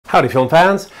Howdy film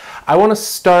fans. I want to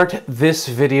start this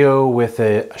video with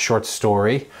a short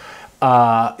story.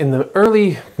 In the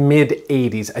early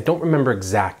mid-80s, I don't remember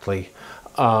exactly,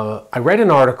 I read an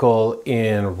article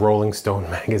in Rolling Stone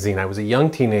magazine. I was a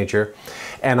young teenager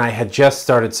and I had just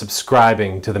started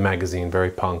subscribing to the magazine. Very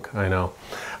punk, I know.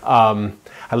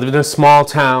 I lived in a small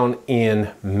town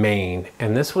in Maine,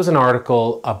 and this was an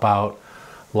article about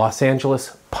Los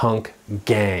Angeles punk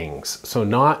gangs. So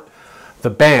not the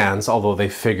bands, although they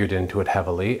figured into it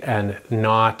heavily, and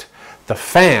not the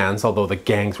fans, although the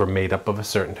gangs were made up of a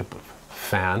certain type of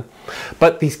fan,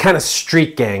 but these kind of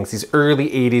street gangs, these early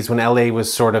 80s when LA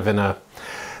was sort of in a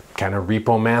kind of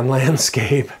Repo Man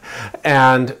landscape,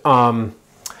 and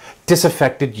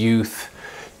disaffected youth,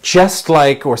 just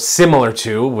like or similar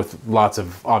to, with lots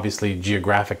of obviously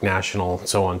geographic, national, and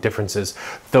so on differences,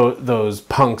 those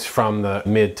punks from the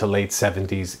mid to late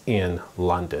 70s in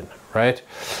London, right?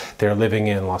 They're living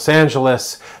in Los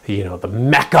Angeles, you know, the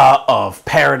mecca of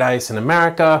paradise in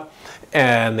America,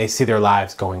 and they see their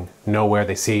lives going nowhere.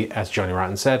 They see, as Johnny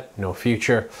Rotten said, no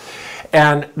future.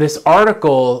 And this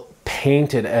article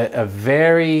painted a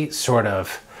very sort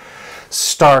of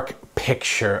stark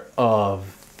picture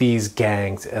of these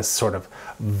gangs as sort of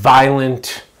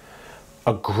violent,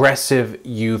 aggressive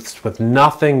youths with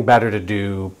nothing better to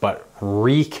do but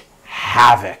wreak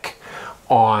havoc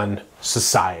on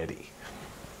society.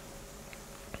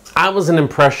 I was an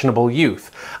impressionable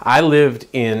youth. I lived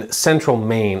in central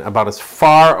Maine, about as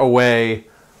far away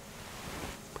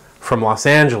from Los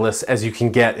Angeles as you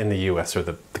can get in the US, or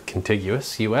the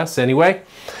contiguous US anyway.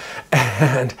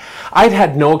 And I'd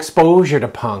had no exposure to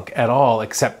punk at all,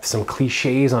 except some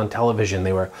cliches on television.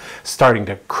 They were starting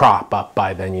to crop up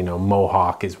by then, you know,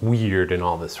 Mohawk is weird and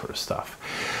all this sort of stuff.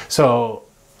 So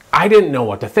I didn't know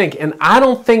what to think. And I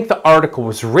don't think the article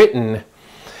was written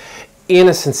in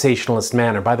a sensationalist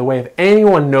manner. By the way, if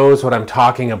anyone knows what I'm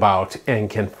talking about and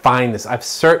can find this, I've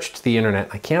searched the internet,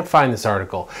 I can't find this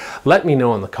article, let me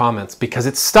know in the comments, because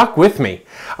it stuck with me.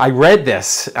 I read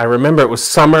this, I remember it was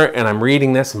summer and I'm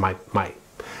reading this and my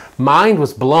mind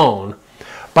was blown,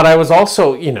 but I was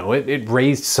also, you know, it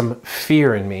raised some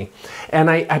fear in me. And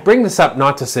I bring this up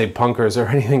not to say punkers or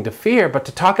anything to fear, but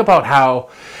to talk about how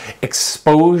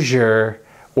exposure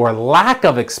or lack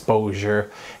of exposure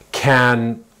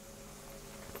can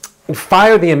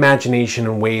fire the imagination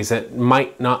in ways that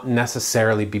might not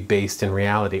necessarily be based in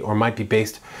reality, or might be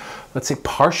based, let's say,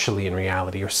 partially in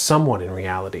reality or somewhat in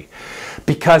reality.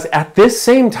 Because at this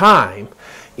same time,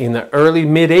 in the early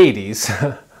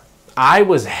mid-80s, I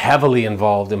was heavily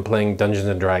involved in playing Dungeons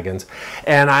and Dragons,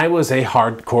 and I was a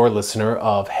hardcore listener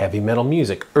of heavy metal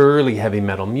music, early heavy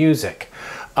metal music.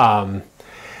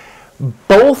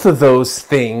 Both of those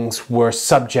things were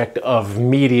subject of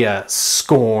media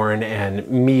scorn and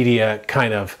media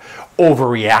kind of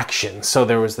overreaction. So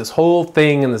there was this whole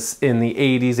thing in the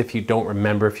 80s, if you don't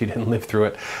remember, if you didn't live through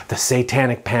it, the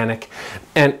Satanic Panic,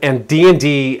 and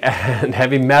D&D and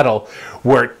heavy metal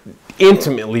were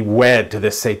intimately wed to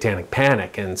this Satanic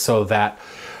Panic. And so that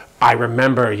I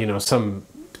remember, you know, some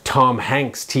Tom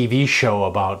Hanks TV show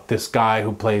about this guy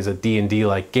who plays a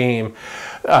D&D-like game,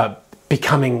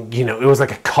 becoming, you know, it was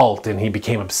like a cult, and he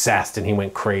became obsessed and he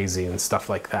went crazy and stuff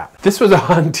like that. This was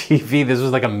on TV. This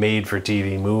was like a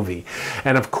made-for-TV movie.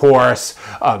 And of course,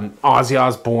 Ozzy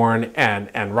Osbourne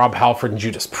and Rob Halford and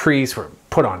Judas Priest were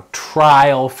put on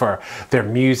trial for their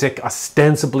music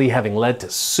ostensibly having led to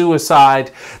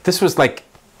suicide. This was like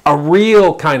a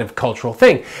real kind of cultural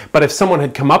thing. But if someone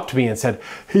had come up to me and said,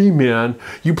 "Hey man,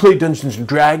 you play Dungeons and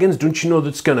Dragons, don't you know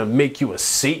that's gonna make you a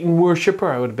Satan worshiper?"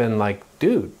 I would have been like,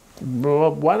 dude, well,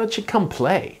 why don't you come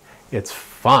play? It's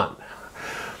fun.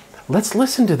 Let's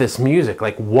listen to this music.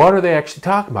 Like, what are they actually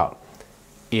talking about?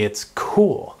 It's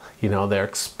cool. You know, they're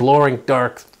exploring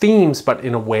dark themes, but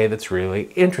in a way that's really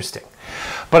interesting.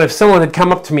 But if someone had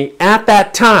come up to me at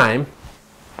that time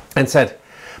and said,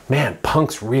 "Man,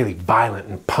 punk's really violent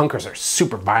and punkers are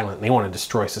super violent and they want to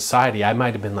destroy society," I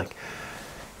might have been like,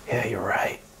 "Yeah, you're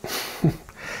right."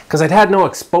 Because I'd had no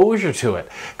exposure to it,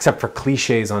 except for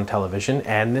cliches on television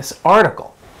and this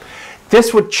article.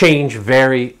 This would change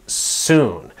very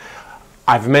soon.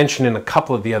 I've mentioned in a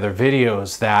couple of the other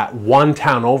videos that one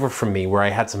town over from me, where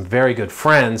I had some very good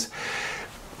friends,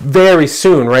 very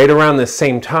soon, right around the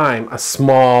same time, a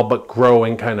small but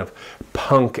growing kind of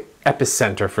punk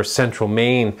epicenter for central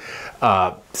Maine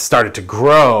started to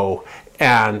grow,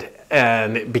 and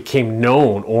it became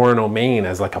known, Orono, Maine,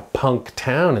 as like a punk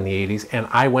town in the 80s. And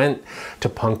I went to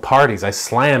punk parties. I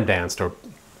slam danced or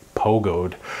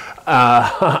pogoed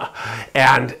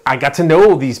And I got to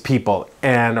know these people.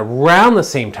 And around the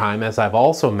same time, as I've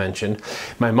also mentioned,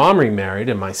 my mom remarried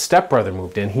and my stepbrother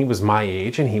moved in. He was my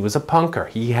age and he was a punker.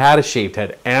 He had a shaved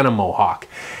head and a mohawk.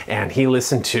 And he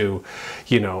listened to,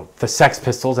 you know, the Sex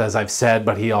Pistols, as I've said,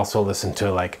 but he also listened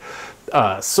to like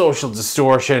Social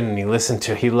Distortion, and he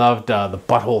loved the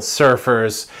Butthole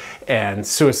Surfers and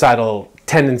Suicidal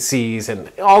Tendencies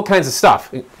and all kinds of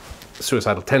stuff.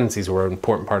 Suicidal tendencies were an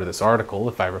important part of this article,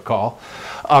 if I recall.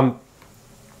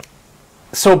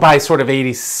 So by sort of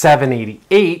 87,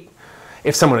 88,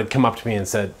 if someone had come up to me and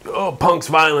said, oh, punk's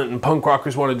violent and punk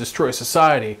rockers want to destroy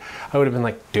society, I would have been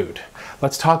like, dude,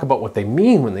 let's talk about what they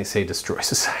mean when they say destroy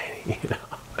society, you know?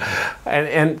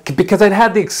 And because I'd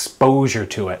had the exposure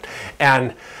to it.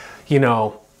 And, you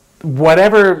know,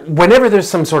 whenever there's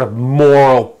some sort of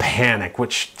moral panic,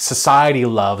 which society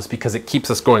loves because it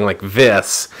keeps us going like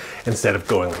this instead of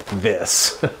going like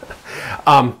this,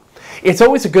 it's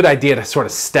always a good idea to sort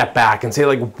of step back and say,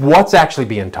 like, what's actually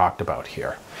being talked about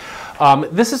here?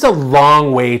 This is a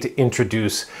long way to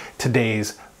introduce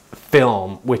today's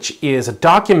film, which is a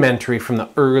documentary from the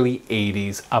early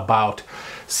 80s about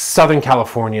Southern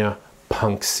California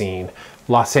punk scene,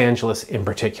 Los Angeles in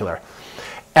particular.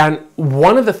 And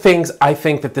one of the things I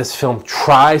think that this film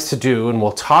tries to do, and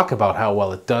we'll talk about how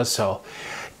well it does so,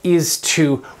 is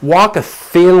to walk a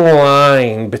thin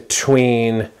line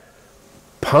between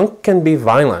punk can be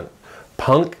violent.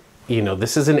 Punk, you know,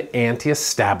 this is an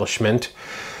anti-establishment.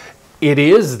 It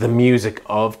is the music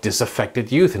of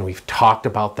disaffected youth, and we've talked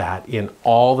about that in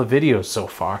all the videos so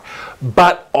far.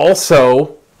 But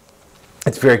also,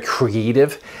 it's very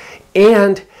creative,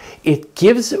 and it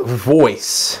gives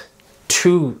voice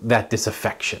to that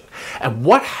disaffection. And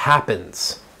what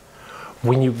happens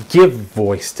when you give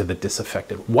voice to the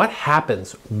disaffected? What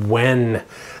happens when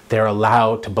they're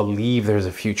allowed to believe there's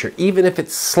a future, even if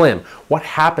it's slim? What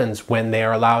happens when they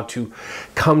are allowed to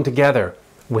come together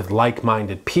with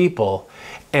like-minded people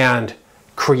and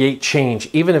create change,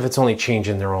 even if it's only change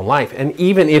in their own life, and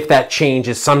even if that change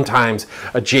is sometimes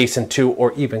adjacent to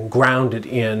or even grounded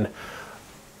in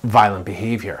violent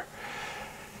behavior?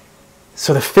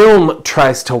 So the film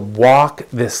tries to walk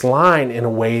this line in a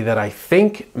way that I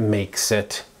think makes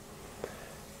it,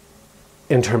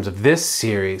 in terms of this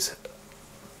series,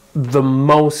 the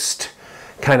most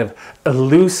kind of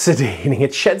elucidating.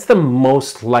 It sheds the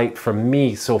most light for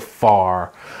me so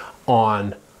far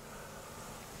on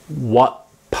what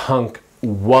punk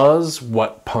was,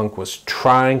 what punk was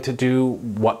trying to do,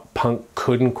 what punk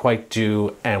couldn't quite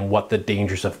do, and what the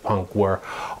dangers of punk were,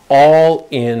 all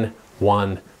in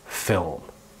one film.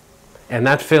 And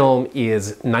that film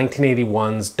is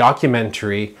 1981's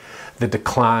documentary, The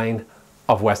Decline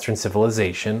of Western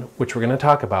Civilization, which we're going to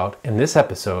talk about in this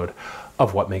episode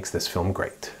of What Makes This Film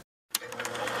Great.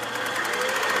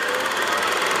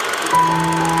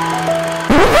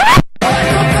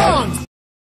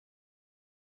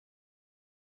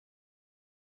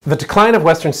 The Decline of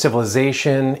Western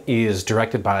Civilization is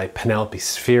directed by Penelope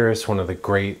Spheeris, one of the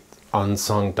great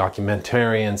unsung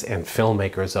documentarians and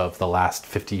filmmakers of the last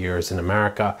 50 years in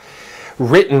America.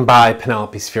 Written by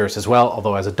Penelope Spheeris as well,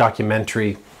 although as a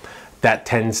documentary, that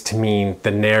tends to mean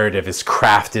the narrative is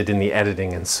crafted in the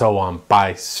editing and so on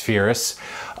by Spheeris.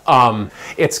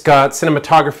 It's got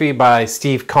cinematography by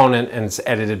Steve Conant and it's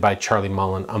edited by Charlie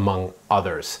Mullen, among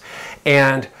others.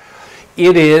 And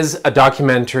it is a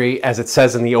documentary, as it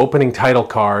says in the opening title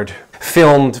card,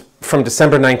 filmed from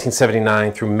December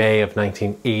 1979 through May of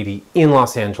 1980 in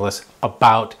Los Angeles,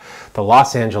 about the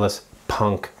Los Angeles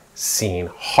punk scene,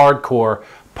 hardcore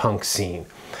punk scene.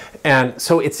 And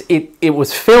so it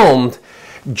was filmed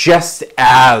just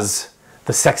as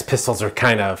the Sex Pistols are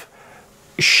kind of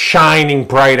shining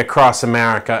bright across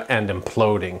America and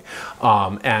imploding,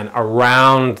 and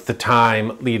around the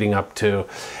time leading up to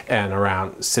and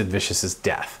around Sid Vicious's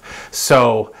death.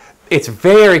 So it's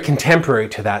very contemporary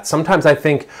to that. Sometimes I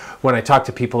think when I talk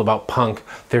to people about punk,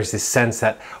 there's this sense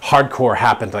that hardcore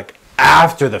happened like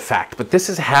after the fact, but this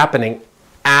is happening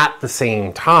at the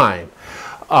same time.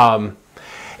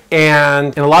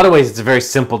 And in a lot of ways, it's a very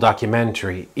simple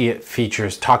documentary. It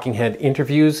features talking head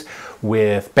interviews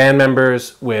with band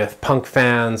members, with punk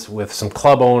fans, with some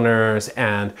club owners,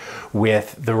 and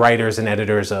with the writers and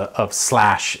editors of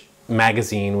Slash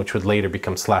magazine, which would later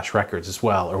become Slash Records as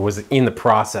well, or was in the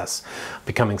process of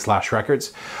becoming Slash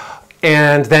Records.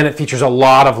 And then it features a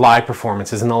lot of live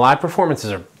performances, and the live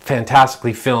performances are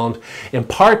fantastically filmed, in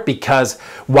part because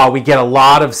while we get a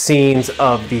lot of scenes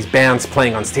of these bands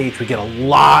playing on stage, we get a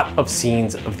lot of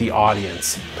scenes of the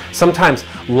audience. Sometimes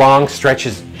long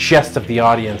stretches just of the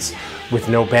audience with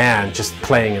no band, just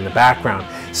playing in the background.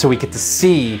 So we get to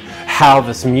see how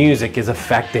this music is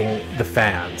affecting the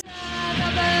fans.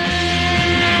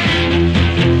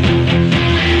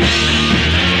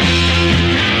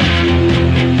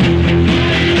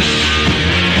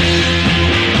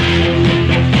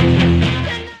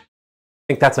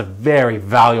 I think that's a very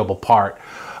valuable part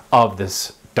of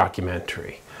this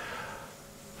documentary.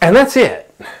 And that's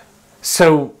it.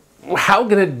 So how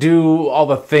can it do all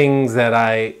the things that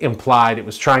I implied it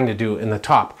was trying to do in the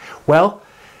top? Well,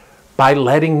 by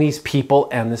letting these people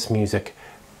and this music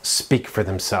speak for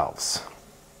themselves.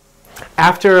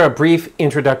 After a brief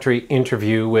introductory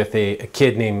interview with a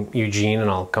kid named Eugene,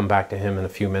 and I'll come back to him in a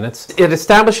few minutes, it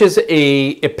establishes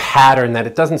a pattern that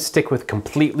it doesn't stick with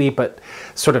completely, but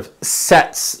sort of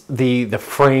sets the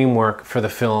framework for the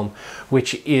film,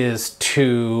 which is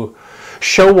to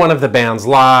show one of the bands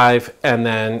live and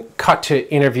then cut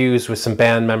to interviews with some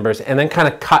band members and then kind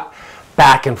of cut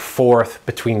back and forth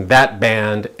between that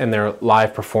band and their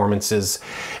live performances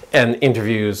and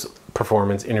interviews,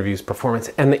 performance, interviews, performance.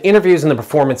 And the interviews and the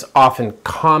performance often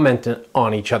comment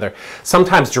on each other,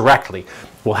 sometimes directly.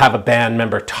 We'll have a band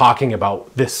member talking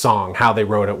about this song, how they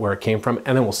wrote it, where it came from,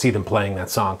 and then we'll see them playing that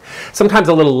song. Sometimes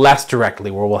a little less directly,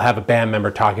 where we'll have a band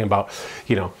member talking about,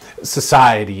 you know,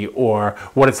 society or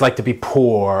what it's like to be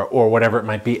poor or whatever it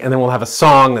might be. And then we'll have a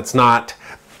song that's not,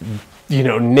 you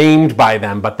know, named by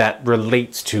them, but that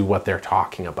relates to what they're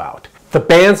talking about. The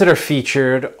bands that are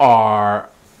featured are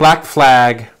Black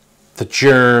Flag, The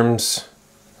Germs,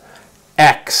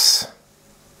 X,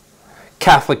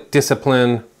 Catholic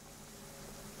Discipline,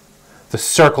 the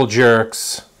Circle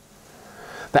Jerks,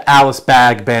 the Alice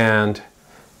Bag Band,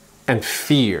 and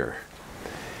Fear.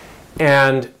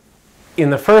 And in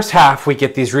the first half, we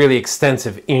get these really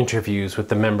extensive interviews with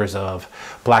the members of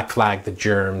Black Flag, the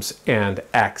Germs, and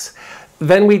X.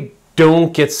 Then we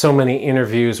don't get so many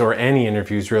interviews, or any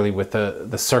interviews really, with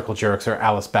the Circle Jerks or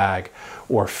Alice Bag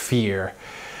or Fear,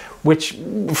 which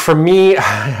for me,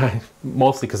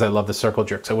 mostly because I love the Circle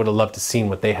Jerks, I would have loved to seen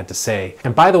what they had to say.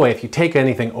 And by the way, if you take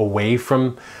anything away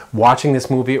from watching this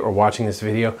movie or watching this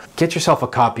video, get yourself a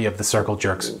copy of the Circle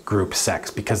Jerks group Sex,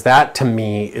 because that to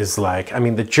me is like, I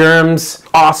mean, the Germs,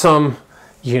 awesome,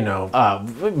 you know,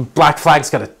 Black Flag's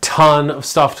got a ton of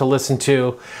stuff to listen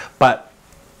to, but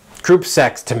group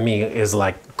Sex to me is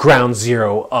like ground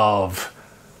zero of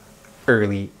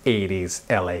early 80s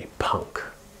LA punk.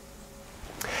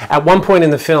 At one point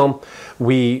in the film,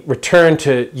 we return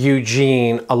to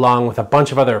Eugene along with a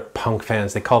bunch of other punk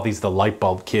fans. They call these the light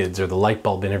bulb kids, or the light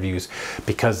bulb interviews,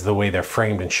 because the way they're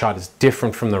framed and shot is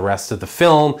different from the rest of the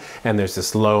film, and there's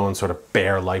this lone sort of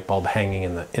bare light bulb hanging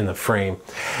in the frame.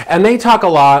 And they talk a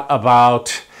lot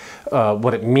about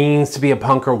what it means to be a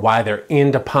punker, why they're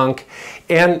into punk,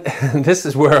 and this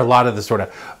is where a lot of the sort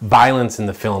of violence in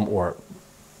the film, or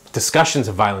discussions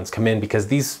of violence, come in, because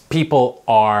these people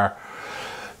are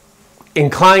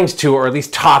inclined to, or at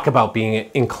least talk about being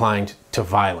inclined to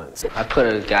violence. I put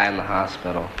a guy in the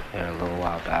hospital here a little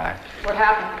while back. What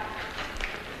happened?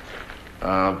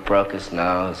 Broke his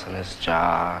nose and his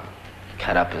jaw,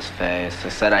 cut up his face. They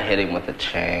said I hit him with a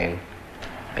chain.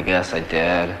 I guess I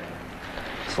did. I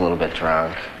was a little bit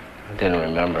drunk. I didn't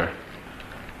remember.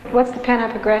 What's the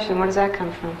pent-up aggression? Where does that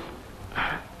come from?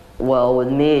 Well, with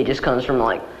me, it just comes from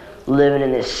like living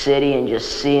in this city and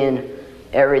just seeing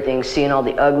everything, seeing all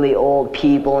the ugly old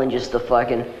people and just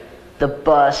the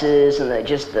buses and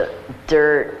just the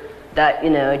dirt, that, you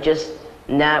know, just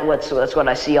not that's what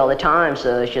I see all the time.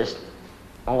 So it's just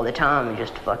all the time I'm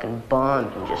just fucking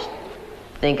bummed and just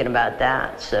thinking about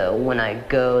that. So when I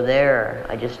go there,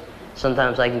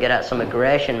 sometimes I can get out some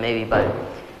aggression, maybe by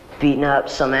beating up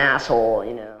some asshole,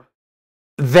 you know.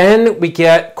 Then we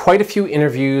get quite a few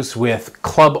interviews with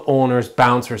club owners,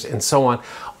 bouncers, and so on,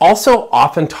 also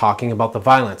often talking about the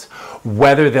violence,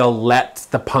 whether they'll let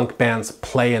the punk bands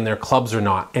play in their clubs or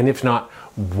not, and if not,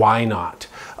 why not?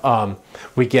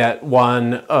 We get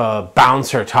one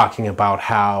bouncer talking about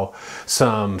how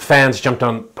some fans jumped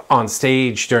on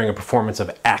stage during a performance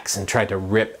of X and tried to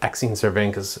rip Exene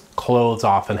Cervenka's clothes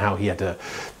off, and how he had to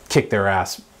kick their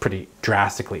ass pretty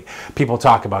drastically. People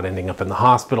talk about ending up in the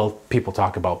hospital. People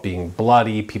talk about being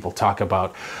bloody. People talk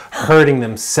about hurting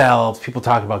themselves. People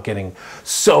talk about getting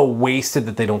so wasted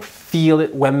that they don't feel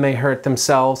it when they hurt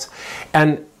themselves.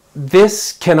 And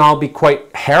this can all be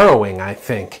quite harrowing, I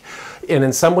think. And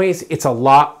in some ways, it's a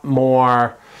lot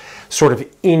more sort of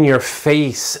in your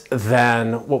face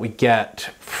than what we get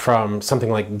from something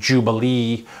like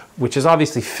Jubilee, which is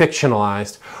obviously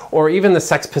fictionalized, or even the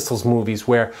Sex Pistols movies,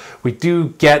 where we do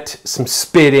get some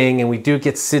spitting and we do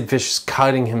get Sid Vicious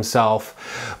cutting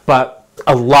himself, but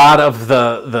a lot of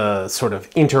the sort of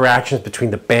interactions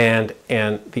between the band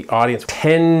and the audience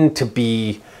tend to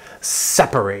be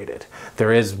separated.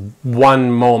 There is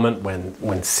one moment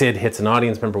when Sid hits an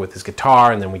audience member with his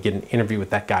guitar, and then we get an interview with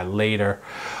that guy later.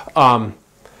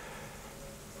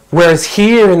 Whereas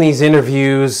here in these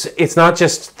interviews, it's not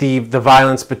just the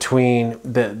violence between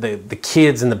the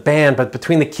kids and the band, but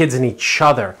between the kids and each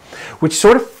other, which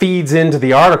sort of feeds into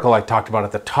the article I talked about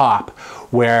at the top,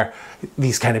 where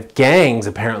these kind of gangs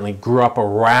apparently grew up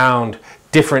around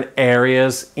different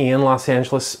areas in Los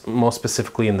Angeles, most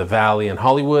specifically in the Valley and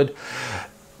Hollywood,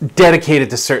 dedicated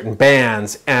to certain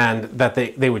bands, and that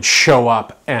they would show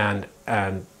up and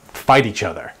fight each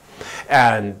other.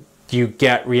 And you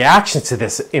get reactions to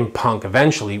this in punk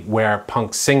eventually, where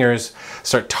punk singers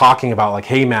start talking about like,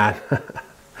 hey man,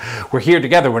 we're here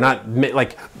together, we're not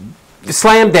like,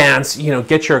 slam dance, you know,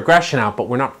 get your aggression out, but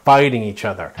we're not fighting each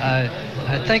other.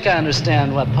 I think I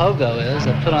understand what pogo is.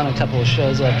 I've put on a couple of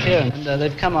shows up here, and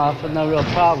they've come off with no real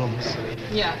problems.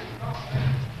 Yeah.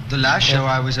 The last show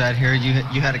I was at here,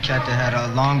 you had a cat that had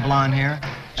a long blonde hair,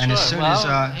 and sure. as soon well,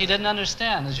 as he didn't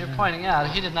understand, as you're pointing out,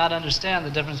 he did not understand the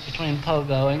difference between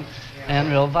pogoing and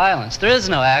real violence. There is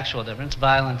no actual difference.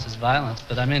 Violence is violence,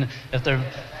 but I mean, if they're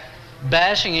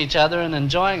bashing each other and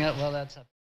enjoying it, well, that's up.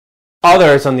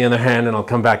 Others, on the other hand, and I'll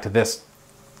come back to this,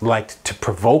 liked to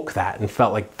provoke that and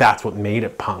felt like that's what made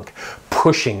it punk,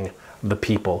 pushing the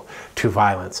people to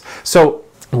violence. So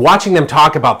watching them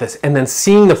talk about this and then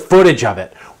seeing the footage of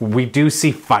it, we do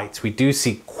see fights, we do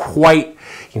see quite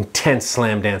intense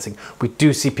slam dancing, we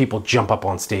do see people jump up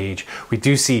on stage, we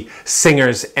do see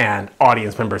singers and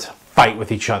audience members fight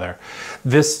with each other.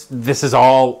 This is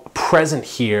all present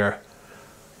here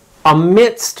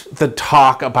amidst the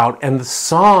talk about and the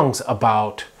songs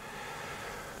about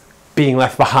being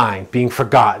left behind, being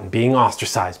forgotten, being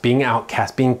ostracized, being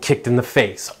outcast, being kicked in the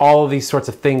face, all of these sorts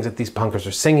of things that these punkers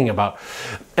are singing about.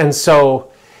 And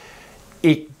so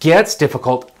it gets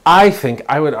difficult, I think,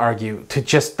 I would argue, to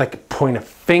just like point a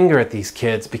finger at these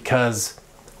kids because,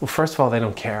 well, first of all, they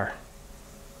don't care.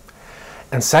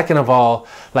 And second of all,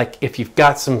 like if you've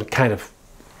got some kind of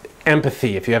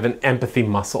empathy, if you have an empathy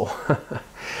muscle,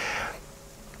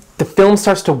 the film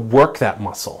starts to work that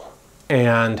muscle,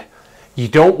 and you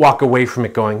don't walk away from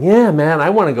it going, yeah, man,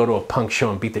 I want to go to a punk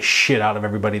show and beat the shit out of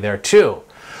everybody there too.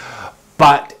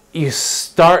 But you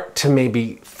start to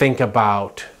maybe think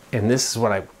about, and this is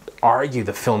what I argue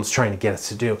the film's trying to get us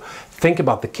to do, think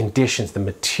about the conditions, the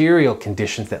material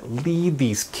conditions that lead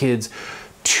these kids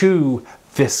to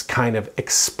this kind of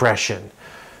expression.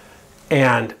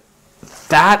 And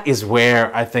that is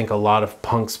where I think a lot of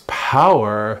punk's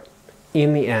power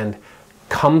in the end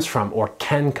comes from, or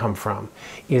can come from,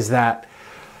 is that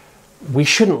we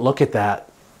shouldn't look at that,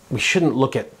 we shouldn't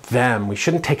look at them, we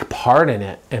shouldn't take part in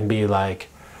it and be like,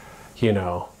 you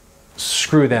know,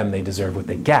 screw them, they deserve what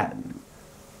they get.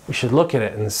 We should look at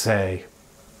it and say,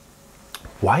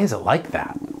 why is it like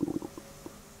that?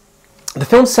 The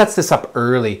film sets this up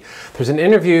early. There's an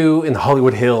interview in the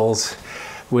Hollywood Hills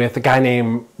with a guy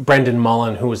named Brendan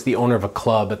Mullen, who was the owner of a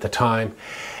club at the time.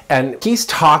 And he's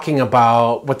talking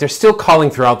about what they're still calling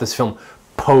throughout this film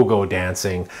pogo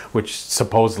dancing, which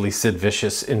supposedly Sid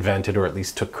Vicious invented, or at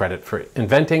least took credit for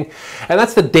inventing. And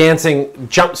that's the dancing,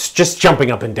 just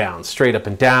jumping up and down, straight up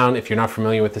and down. If you're not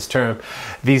familiar with this term,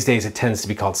 these days it tends to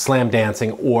be called slam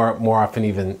dancing, or more often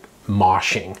even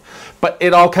moshing. But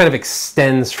it all kind of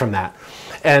extends from that.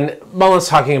 And Mullen's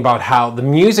talking about how the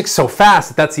music's so fast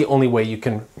that that's the only way you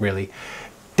can really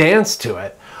dance to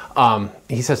it.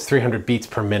 He says 300 beats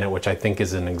per minute, which I think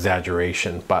is an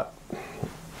exaggeration, but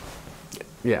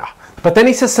yeah. But then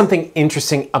he says something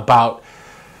interesting about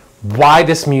why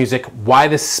this music, why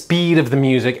the speed of the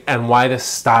music, and why this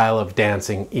style of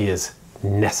dancing is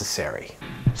necessary.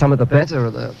 Some of the better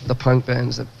of the punk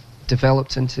bands have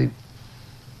developed into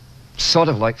sort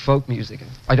of like folk music.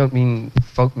 I don't mean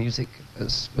folk music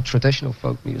as a traditional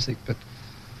folk music, but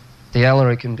the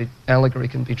allegory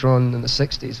can be drawn in the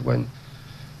 60s when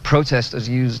protesters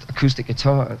used acoustic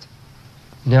guitars.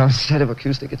 Now, instead of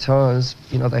acoustic guitars,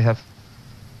 you know, they have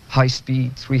high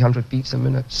speed, 300 beats a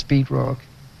minute, speed rock,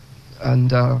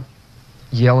 and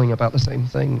yelling about the same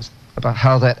things, about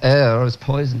how that air is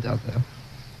poisoned out there.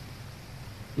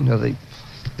 You know,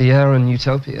 the air in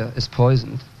Utopia is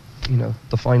poisoned, you know,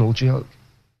 the final joke.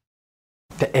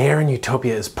 The air in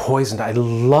Utopia is poisoned. I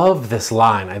love this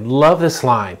line. I love this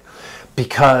line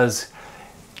because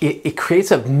it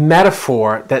creates a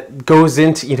metaphor that goes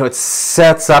into, you know, it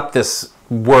sets up this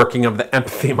working of the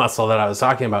empathy muscle that I was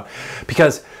talking about.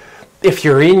 Because if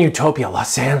you're in Utopia,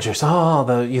 Los Angeles, oh,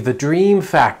 the dream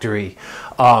factory.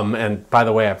 And by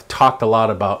the way, I've talked a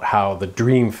lot about how the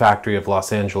dream factory of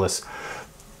Los Angeles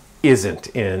isn't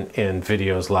in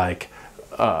videos like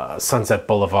Sunset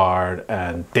Boulevard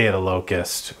and Day of the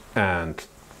Locust and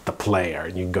The Player.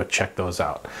 You can go check those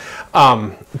out.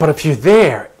 But if you're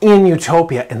there in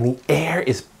Utopia and the air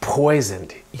is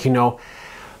poisoned, you know,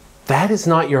 that is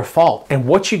not your fault. And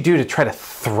what you do to try to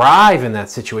thrive in that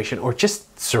situation or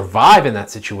just survive in that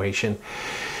situation,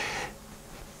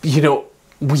 you know,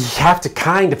 we have to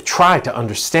kind of try to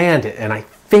understand it. And I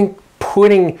think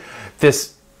putting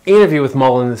this interview with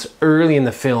Mullen this early in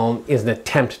the film is an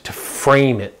attempt to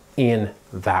frame it in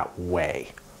that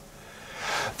way.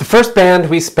 The first band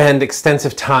we spend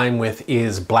extensive time with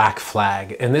is Black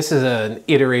Flag, and this is an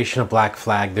iteration of Black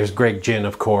Flag. There's Greg Ginn,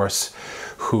 of course,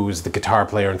 who's the guitar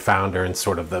player and founder and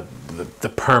sort of the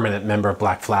permanent member of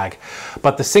Black Flag.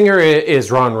 But the singer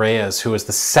is Ron Reyes, who is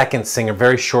the second singer,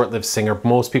 very short-lived singer.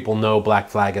 Most people know Black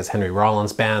Flag as Henry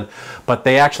Rollins' band, but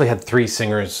they actually had 3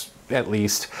 singers at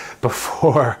least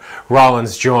before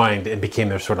Rollins joined and became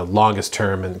their sort of longest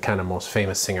term and kind of most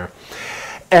famous singer.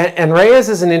 And Reyes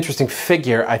is an interesting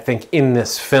figure, I think, in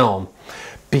this film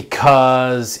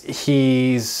because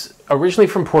he's originally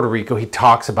from Puerto Rico. He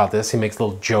talks about this. He makes a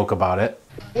little joke about it.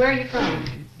 Where are you from?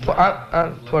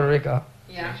 I'm Puerto Rico.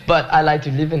 Yeah. But I like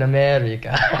to live in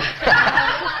America.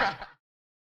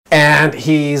 And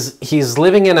he's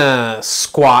living in a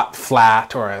squat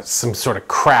flat or some sort of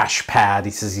crash pad.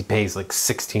 He says he pays like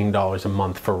 $16 a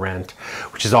month for rent,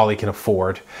 which is all he can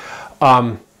afford.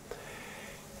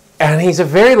 And he's a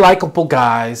very likable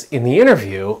guy in the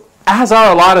interview, as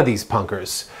are a lot of these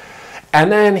punkers.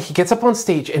 And then he gets up on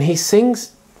stage and he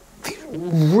sings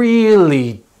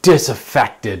really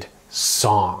disaffected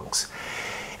songs.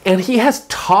 And he has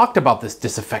talked about this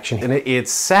disaffection, and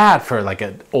it's sad for like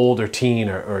an older teen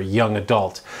or a young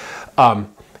adult.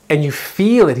 And you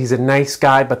feel it, he's a nice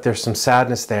guy, but there's some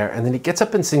sadness there. And then he gets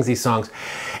up and sings these songs.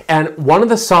 And one of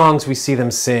the songs we see them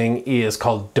sing is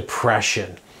called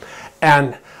Depression.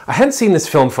 And I hadn't seen this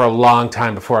film for a long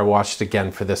time before I watched it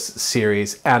again for this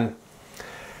series. And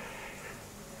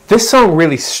this song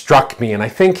really struck me, and I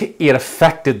think it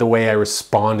affected the way I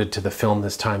responded to the film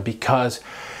this time, because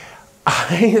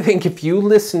I think if you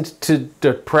listened to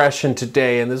Depression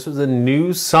today and this was a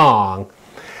new song,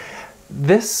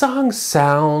 this song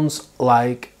sounds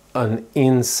like an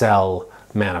incel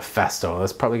manifesto.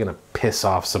 That's probably going to piss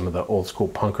off some of the old school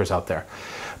punkers out there.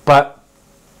 But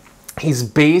he's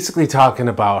basically talking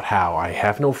about how I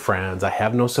have no friends, I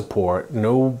have no support,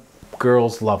 no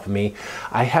girls love me,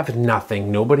 I have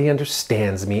nothing, nobody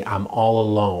understands me, I'm all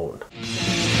alone.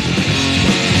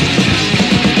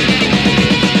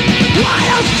 I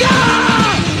don't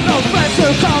care, no friends to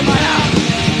call my own.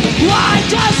 Why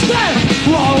just stay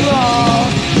wrong?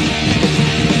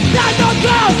 There's no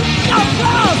girls, no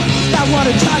girls that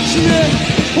wanna touch me.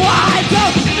 Why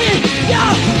don't need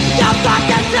your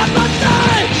fucking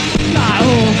sympathy? No,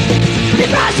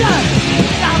 depression,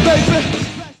 now baby.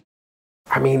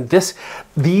 I mean,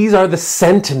 these are the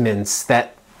sentiments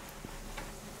that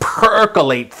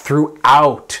percolate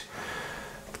throughout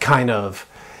kind of,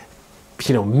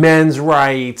 you know, men's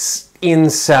rights,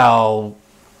 incel,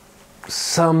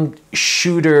 some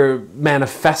shooter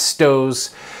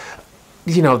manifestos,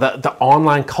 you know, the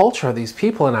online culture of these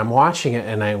people. And I'm watching it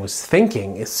and I was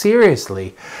thinking,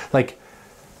 seriously, like,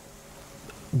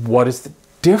 what is the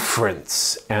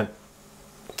difference? And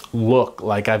look,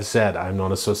 like I've said, I'm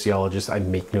not a sociologist. I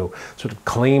make no sort of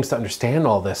claims to understand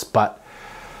all this, but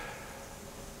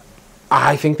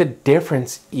I think the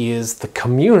difference is the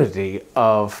community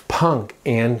of punk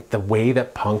and the way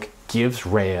that punk gives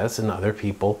Reyes and other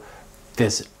people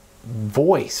this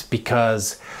voice,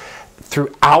 because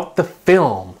throughout the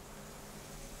film,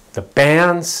 the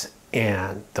bands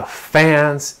and the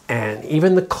fans and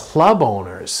even the club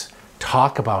owners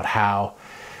talk about how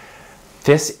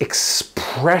this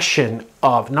expression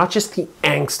of not just the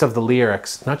angst of the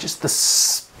lyrics, not just the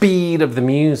speed of the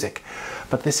music,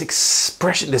 but this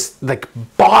expression, this like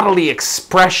bodily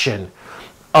expression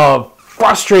of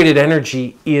frustrated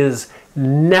energy is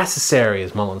necessary,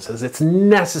 as Mullen says. It's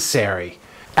necessary.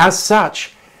 As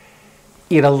such,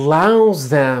 it allows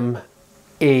them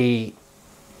a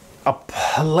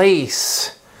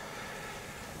place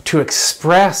to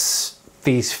express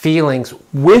these feelings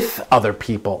with other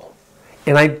people.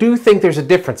 And I do think there's a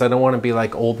difference. I don't want to be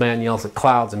like old man yells at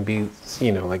clouds and be,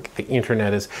 you know, like the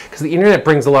internet is, because the internet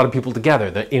brings a lot of people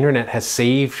together. The internet has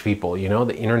saved people, you know,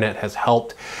 the internet has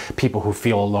helped people who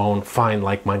feel alone find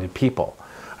like-minded people.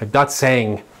 I'm not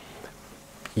saying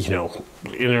you know,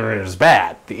 the internet is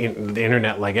bad. The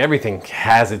internet, like everything,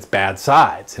 has its bad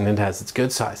sides and it has its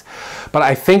good sides. But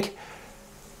I think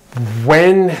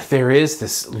when there is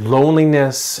this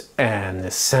loneliness and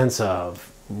this sense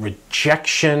of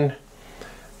rejection,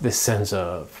 this sense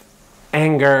of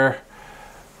anger,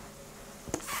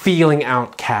 feeling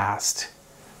outcast,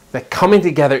 that coming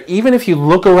together, even if you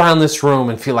look around this room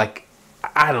and feel like,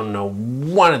 I don't know,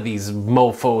 one of these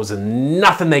mofos and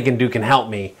nothing they can do can help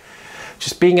me,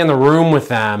 just being in the room with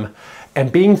them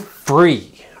and being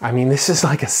free. I mean, this is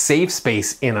like a safe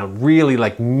space in a really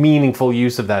like meaningful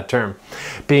use of that term.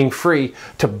 Being free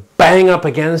to bang up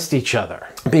against each other,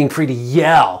 being free to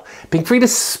yell, being free to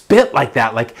spit like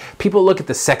that. Like, people look at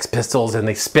the Sex Pistols and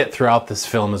they spit throughout this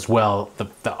film as well,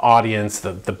 the audience,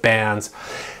 the bands.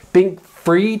 Being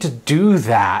free to do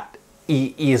that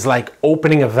is like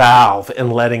opening a valve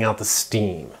and letting out the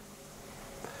steam.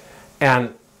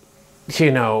 And,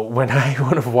 you know, when I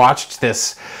would have watched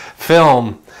this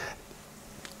film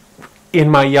in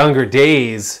my younger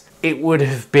days, it would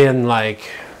have been like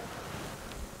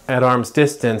at arm's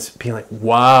distance, being like,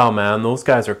 wow, man, those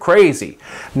guys are crazy.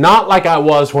 Not like I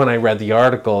was when I read the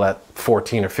article at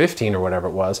 14 or 15 or whatever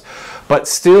it was, but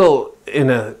still in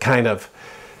a kind of,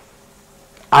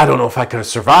 I don't know if I could have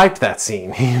survived that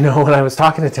scene. You know, when I was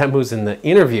talking to Temmuz in the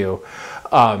interview,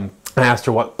 I asked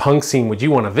her, what punk scene would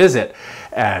you want to visit?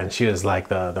 And she was like,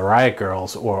 the Riot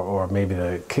Girls, or maybe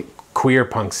the queer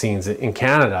punk scenes in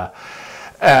Canada.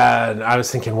 And I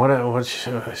was thinking, what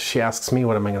she asks me,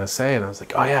 what am I going to say? And I was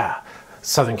like, oh yeah,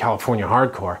 Southern California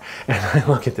hardcore. And I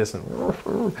look at this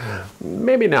and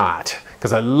maybe not,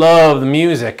 because I love the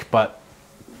music, but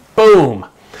boom.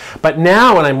 But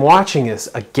now when I'm watching this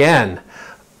again,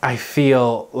 I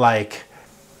feel like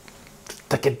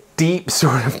a deep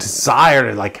sort of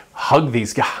desire to like hug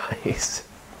these guys.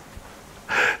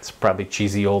 It's probably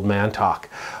cheesy old man talk.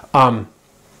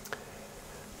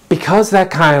 Because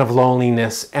that kind of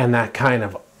loneliness and that kind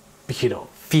of, you know,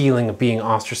 feeling of being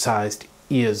ostracized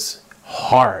is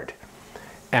hard.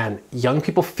 And young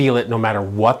people feel it no matter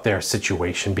what their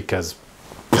situation, because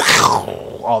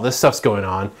all this stuff's going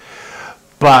on.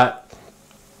 But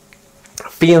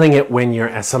feeling it when you're,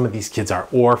 as some of these kids are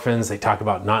orphans, they talk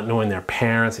about not knowing their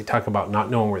parents, they talk about not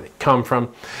knowing where they come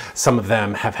from. Some of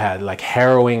them have had like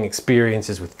harrowing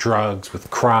experiences with drugs,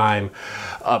 with crime,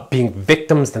 being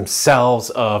victims themselves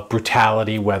of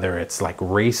brutality, whether it's like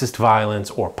racist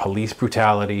violence or police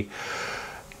brutality.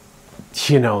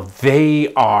 You know,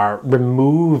 they are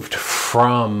removed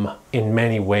from, in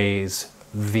many ways,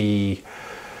 the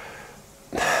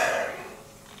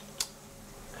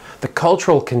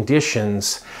cultural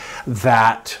conditions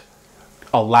that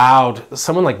allowed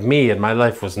someone like me, and my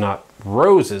life was not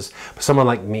roses, but someone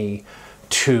like me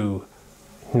to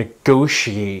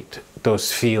negotiate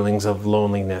those feelings of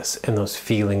loneliness and those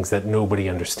feelings that nobody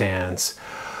understands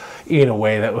in a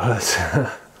way that was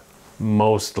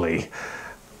mostly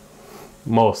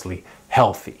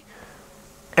healthy.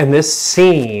 And this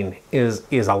scene is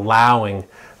allowing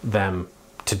them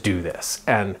to do this.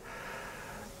 And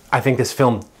I think this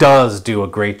film does do a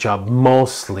great job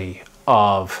mostly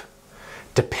of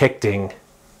depicting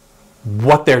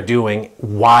what they're doing,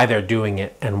 why they're doing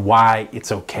it, and why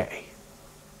it's okay.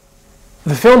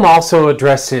 The film also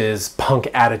addresses punk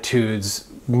attitudes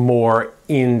more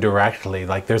indirectly.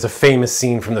 Like, there's a famous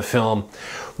scene from the film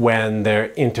when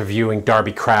they're interviewing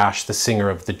Darby Crash, the singer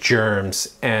of The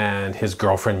Germs, and his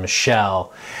girlfriend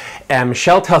Michelle. And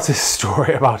Michelle tells this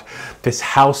story about this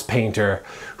house painter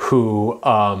who,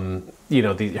 you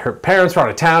know, her parents were out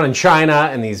of town in China,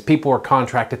 and these people were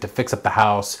contracted to fix up the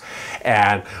house.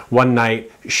 And one night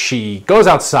she goes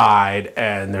outside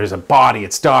and there's a body,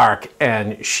 it's dark,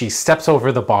 and she steps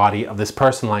over the body of this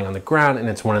person lying on the ground, and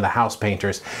it's one of the house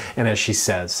painters. And as she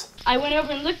says, I went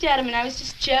over and looked at him, and I was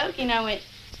just joking. I went,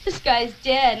 this guy's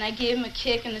dead, and I gave him a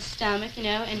kick in the stomach, you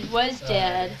know, and he was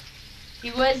dead.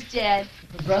 He was dead.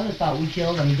 My brother thought we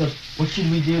killed him. He goes, what should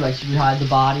we do? Like, should we hide the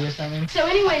body or something? So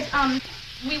anyways,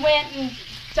 we went, and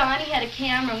Donnie had a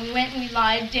camera, and we went and we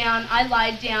lied down. I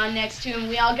lied down next to him.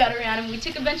 We all got around him. We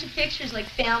took a bunch of pictures, like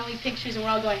family pictures, and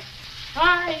we're all going,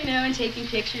 hi, you know, and taking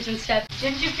pictures and stuff.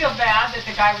 Didn't you feel bad that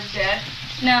the guy was dead?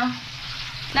 No,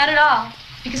 not at all,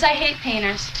 because I hate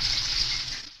painters.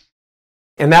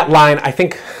 And that line, I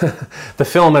think the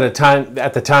film at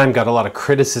the time got a lot of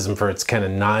criticism for its kind of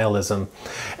nihilism.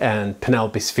 And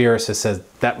Penelope Spheeris has said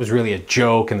that was really a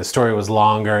joke and the story was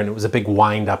longer and it was a big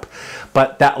wind-up.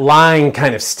 But that line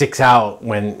kind of sticks out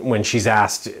when she's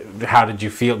asked, how did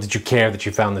you feel? Did you care that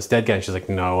you found this dead guy? And she's like,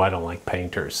 no, I don't like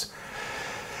painters.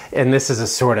 And this is a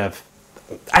sort of,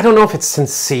 I don't know if it's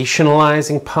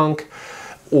sensationalizing punk,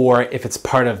 or if it's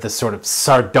part of the sort of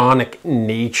sardonic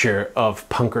nature of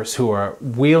punkers who are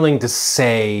willing to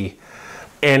say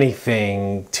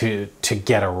anything to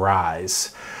get a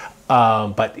rise.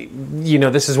 But, you know,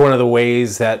 this is one of the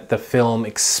ways that the film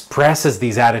expresses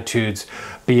these attitudes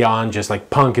beyond just like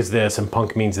punk is this and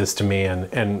punk means this to me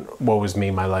and woe is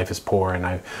me, my life is poor and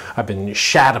I've been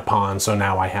shat upon, so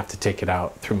now I have to take it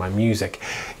out through my music.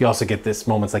 You also get this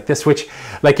moments like this, which,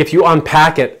 like, if you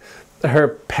unpack it, her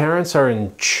parents are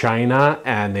in China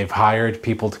and they've hired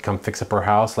people to come fix up her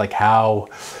house. Like, how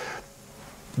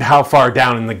far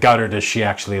down in the gutter does she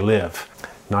actually live?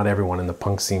 Not everyone in the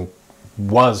punk scene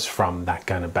was from that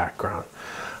kind of background.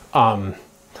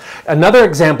 Another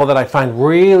example that I find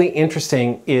really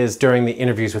interesting is during the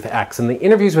interviews with X. And the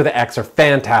interviews with X are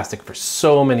fantastic for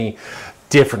so many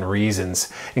different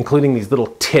reasons, including these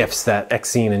little tiffs that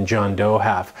Exene and John Doe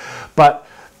have. But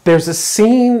there's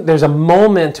a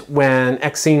moment when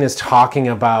Exene is talking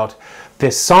about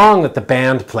this song that the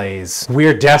band plays,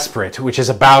 We're Desperate, which is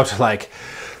about like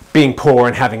being poor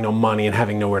and having no money and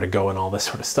having nowhere to go and all this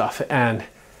sort of stuff. And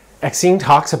Exene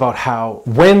talks about how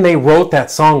when they wrote that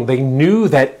song, they knew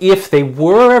that if they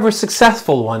were ever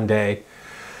successful one day,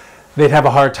 they'd have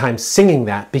a hard time singing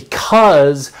that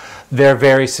because their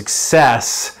very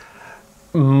success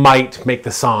might make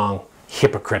the song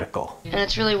hypocritical. And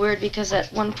it's really weird because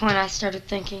at one point I started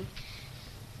thinking,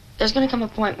 there's going to come a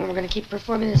point when we're going to keep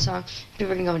performing this song,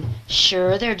 people are going to go,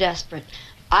 sure, they're desperate.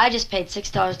 I just paid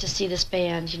 $6 to see this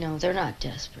band, you know, they're not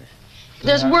desperate.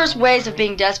 There's worse ways of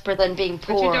being desperate than being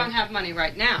poor. But you don't have money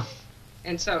right now.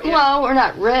 And so... Well, we're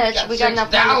not rich. We got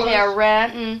enough money to pay our $6.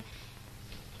 rent and,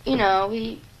 you know,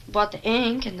 we bought the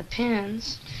ink and the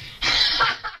pins.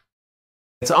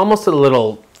 It's almost a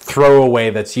little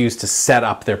throwaway that's used to set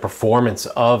up their performance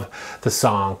of the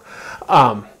song.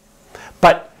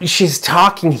 But she's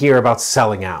talking here about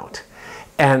selling out.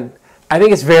 And I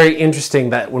think it's very interesting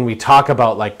that when we talk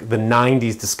about like the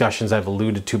 90s discussions I've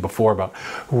alluded to before about,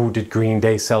 ooh, did Green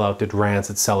Day sell out, did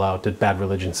Rancid sell out, did Bad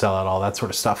Religion sell out, all that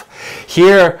sort of stuff.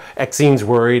 Here, Exene's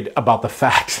worried about the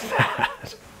fact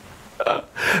that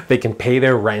they can pay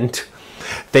their rent,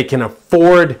 they can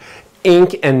afford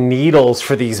ink and needles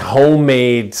for these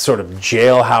homemade sort of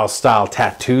jailhouse style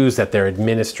tattoos that they're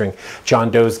administering. John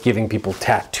Doe's giving people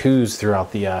tattoos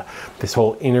throughout the this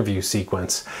whole interview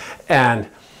sequence. And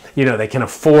you know, they can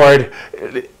afford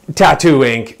tattoo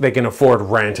ink, they can afford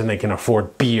rent, and they can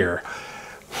afford beer.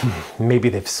 Maybe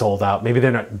they've sold out. Maybe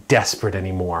they're not desperate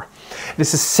anymore.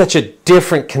 This is such a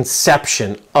different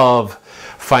conception of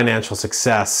financial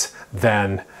success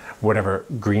than whatever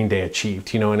Green Day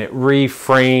achieved, you know, and it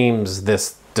reframes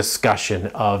this discussion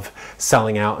of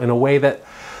selling out in a way that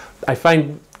I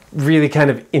find really kind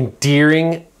of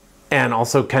endearing and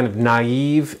also kind of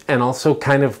naive and also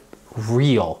kind of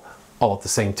real all at the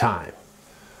same time.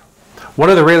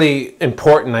 One of the really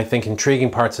important, I think,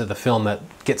 intriguing parts of the film that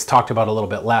gets talked about a little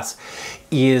bit less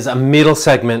is a middle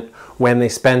segment when they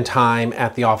spend time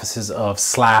at the offices of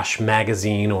Slash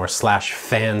magazine or Slash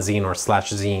fanzine or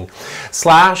Slash zine.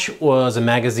 Slash was a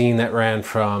magazine that ran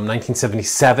from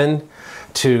 1977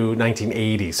 to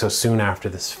 1980, so soon after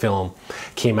this film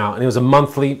came out. And it was a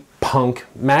monthly punk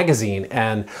magazine,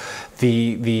 and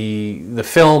the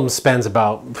film spends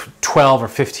about 12 or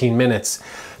 15 minutes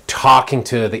talking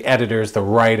to the editors, the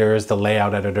writers, the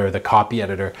layout editor, the copy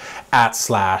editor at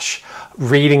Slash,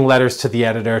 reading letters to the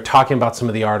editor, talking about some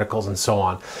of the articles and so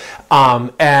on.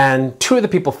 And two of the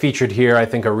people featured here I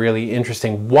think are really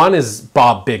interesting. One is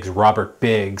Bob Biggs, Robert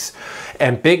Biggs,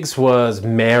 and Biggs was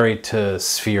married to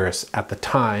Spheeris at the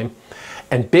time.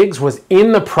 And Biggs was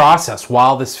in the process,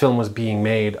 while this film was being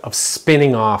made, of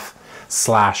spinning off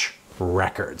Slash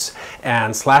Records.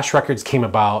 And Slash Records came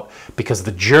about because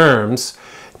the Germs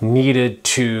needed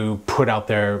to put out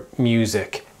their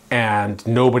music and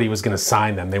nobody was going to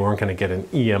sign them. They weren't going to get an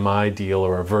EMI deal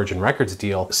or a Virgin Records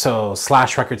deal. So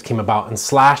Slash Records came about, and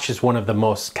Slash is one of the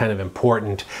most kind of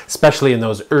important, especially in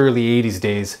those early 80s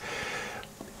days,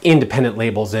 independent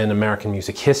labels in American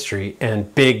music history,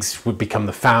 and Biggs would become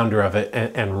the founder of it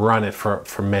and run it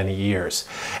for many years.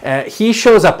 He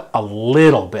shows up a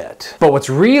little bit, but what's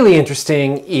really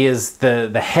interesting is the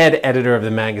head editor of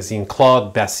the magazine,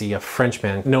 Claude Bessy, a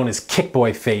Frenchman known as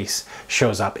Kickboy Face,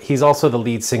 shows up. He's also the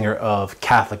lead singer of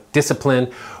Catholic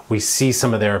Discipline. We see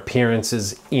some of their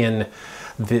appearances in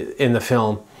the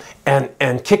film, and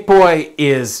Kickboy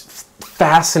is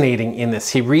fascinating in this.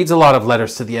 He reads a lot of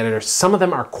letters to the editor. Some of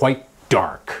them are quite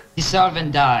dark. Dissolve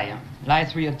and die, lie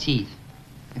through your teeth.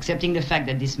 Accepting the fact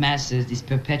that these masses, these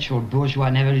perpetual bourgeois,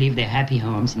 never leave their happy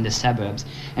homes in the suburbs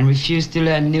and refuse to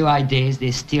learn new ideas, they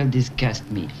still disgust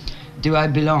me. Do I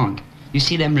belong? You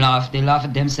see them laugh. They laugh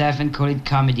at themselves and call it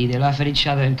comedy. They laugh at each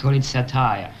other and call it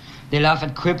satire. They laugh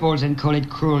at cripples and call it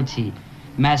cruelty.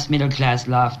 Mass middle-class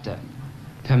laughter,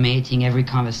 permeating every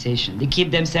conversation. They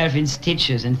keep themselves in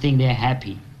stitches and think they're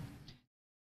happy.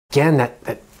 Again,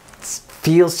 that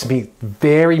feels to me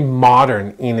very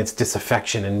modern in its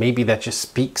disaffection, and maybe that just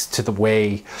speaks to the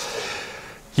way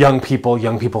young people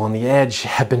on the edge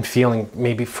have been feeling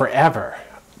maybe forever.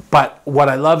 But what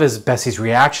I love is Bessie's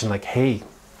reaction, like, hey,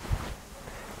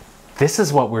 this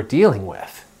is what we're dealing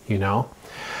with, you know?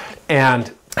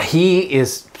 And he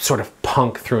is sort of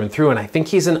punk through and through, and I think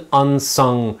he's an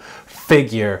unsung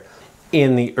figure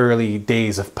in the early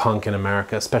days of punk in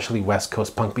America, especially West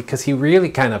Coast punk, because he really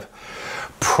kind of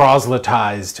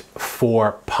proselytized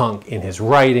for punk in his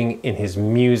writing, in his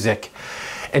music,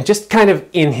 and just kind of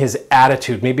in his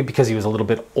attitude. Maybe because he was a little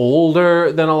bit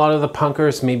older than a lot of the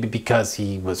punkers, maybe because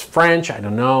he was French, I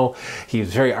don't know. He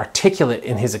was very articulate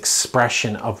in his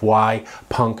expression of why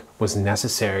punk was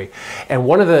necessary. And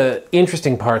one of the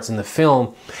interesting parts in the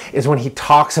film is when he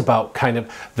talks about kind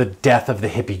of the death of the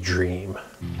hippie dream.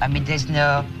 I mean, there's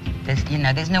no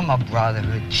more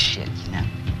brotherhood shit, you know.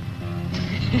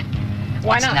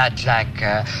 Why not? It's not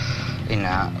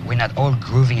like, we're not all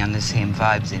grooving on the same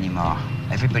vibes anymore.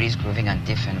 Everybody's grooving on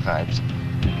different vibes.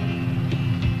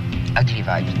 Ugly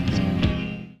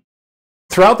vibes.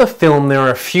 Throughout the film, there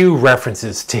are a few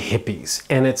references to hippies,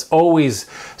 and it's always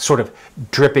sort of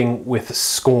dripping with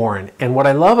scorn. And what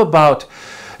I love about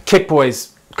Kick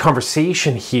Boy's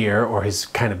conversation here, or his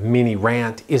kind of mini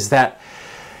rant, is that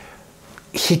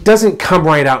he doesn't come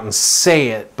right out and say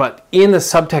it, but in the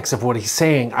subtext of what he's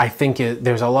saying, I think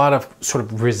there's a lot of sort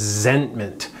of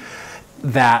resentment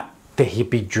that the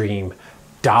hippie dream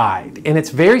died. And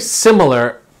it's very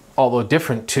similar, although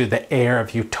different, to the air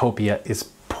of utopia is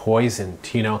poisoned.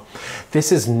 You know,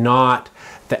 this is not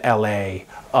the LA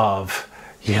of,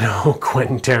 you know,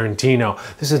 Quentin Tarantino.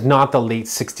 This is not the late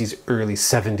 60s, early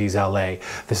 70s LA.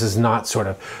 This is not sort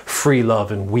of free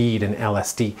love and weed and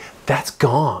LSD. That's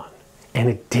gone. And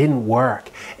it didn't work,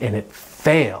 and it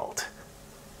failed.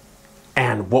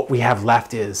 And what we have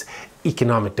left is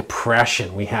economic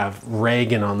depression. We have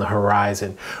Reagan on the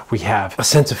horizon. We have a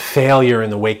sense of failure in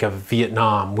the wake of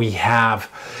Vietnam. We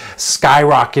have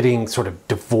skyrocketing sort of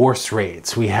divorce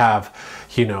rates. We have,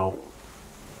 you know,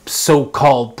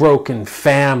 so-called broken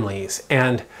families.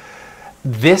 And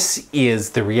this is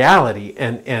the reality.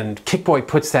 And Kick Boy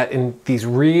puts that in these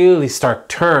really stark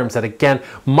terms that, again,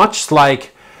 much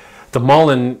like the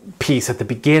Mullen piece at the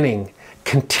beginning,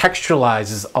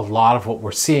 contextualizes a lot of what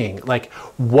we're seeing. Like,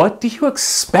 what do you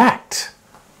expect?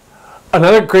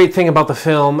 Another great thing about the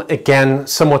film, again,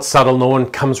 somewhat subtle, no one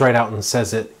comes right out and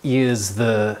says it, is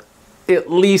the at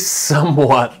least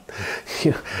somewhat,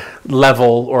 you know,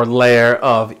 level or layer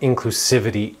of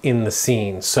inclusivity in the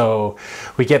scene. So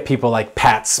we get people like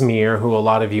Pat Smear, who a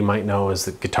lot of you might know as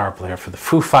the guitar player for the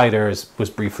Foo Fighters, was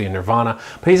briefly in Nirvana,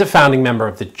 but he's a founding member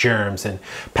of the Germs, and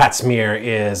Pat Smear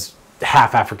is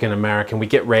half African American. We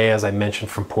get Ray, as I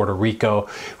mentioned, from Puerto Rico.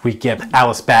 We get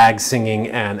Alice Baggs singing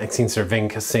and Exene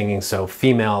Cervenka singing, so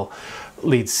female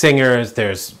lead singers,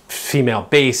 there's female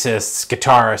bassists,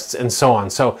 guitarists, and so on.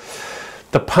 So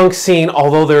the punk scene,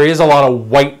 although there is a lot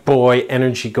of white boy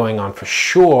energy going on for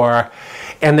sure,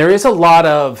 and there is a lot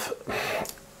of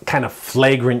kind of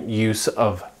flagrant use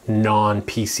of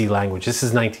non-PC language. This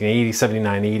is 1980,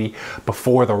 79, 80,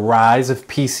 before the rise of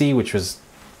PC, which was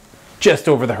just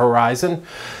over the horizon,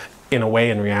 in a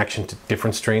way, in reaction to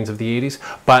different strains of the 80s.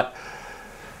 But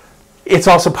it's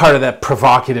also part of that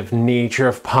provocative nature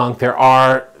of punk. There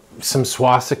are some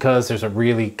swastikas. There's a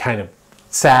really kind of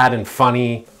sad and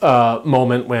funny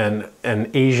moment when an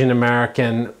Asian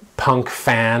American punk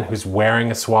fan who's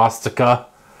wearing a swastika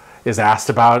is asked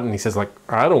about it, and he says, like,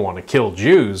 I don't want to kill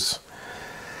Jews.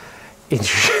 It's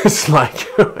just like,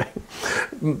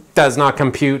 does not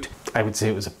compute. I would say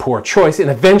it was a poor choice, and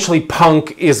eventually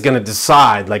punk is going to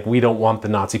decide, like, we don't want the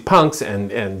Nazi punks,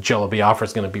 and Jello Biafra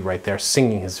is going to be right there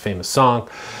singing his famous song.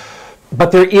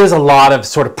 But there is a lot of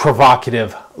sort of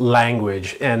provocative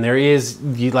language, and there is,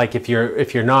 like, if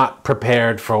you're not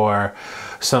prepared for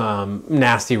some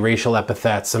nasty racial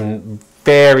epithets, some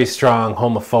very strong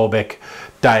homophobic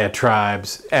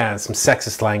diatribes, and some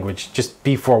sexist language, just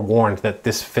be forewarned that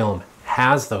this film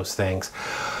has those things.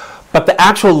 But the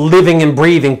actual living and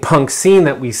breathing punk scene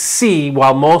that we see,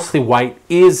 while mostly white,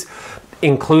 is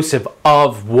inclusive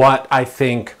of what I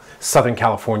think Southern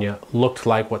California looked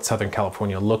like, what Southern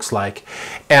California looks like.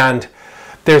 And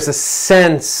there's a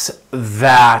sense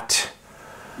that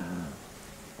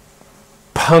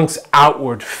punk's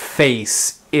outward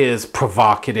face is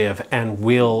provocative and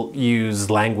will use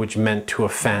language meant to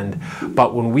offend.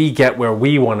 But when we get where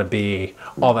we want to be,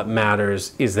 all that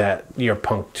matters is that you're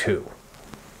punk too.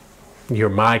 You're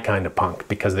my kind of punk,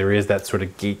 because there is that sort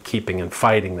of gatekeeping and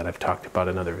fighting that I've talked about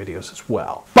in other videos as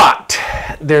well. But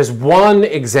there's one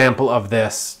example of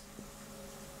this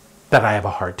that I have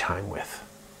a hard time with.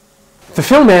 The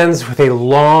film ends with a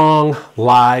long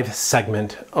live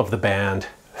segment of the band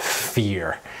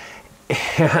Fear.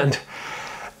 And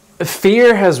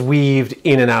Fear has weaved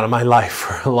in and out of my life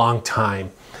for a long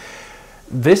time.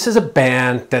 This is a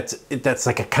band that's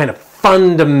like a kind of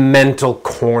fundamental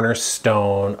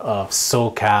cornerstone of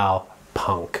SoCal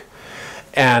punk.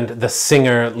 And the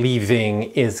singer leaving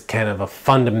is kind of a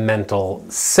fundamental,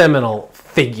 seminal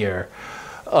figure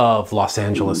of Los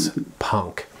Angeles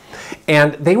punk.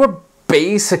 And they were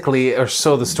basically, or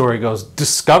so the story goes,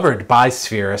 discovered by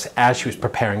Spheeris as she was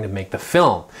preparing to make the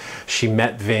film. She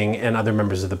met Ving and other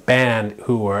members of the band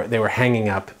who were hanging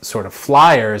up sort of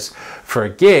flyers for a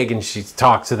gig, and she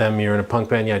talks to them, "You're in a punk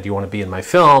band, yeah, do you want to be in my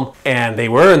film?" And they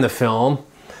were in the film,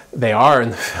 they are in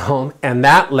the film, and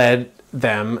that led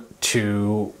them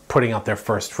to putting out their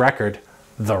first record,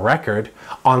 The Record,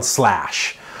 on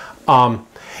Slash. And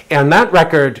that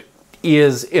record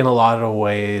is in a lot of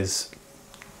ways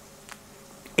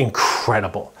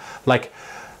incredible. Like,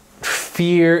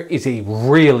 Fear is a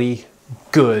really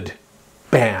good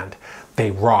band.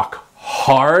 They rock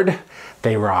hard,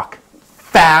 they rock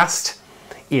fast,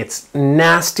 it's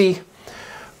nasty,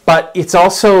 but it's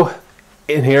also,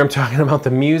 and here I'm talking about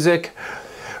the music,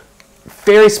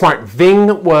 very smart.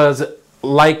 Ving was,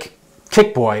 like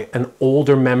Kick Boy, an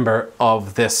older member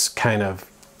of this kind of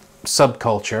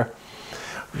subculture.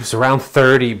 He was around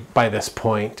 30 by this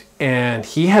point, and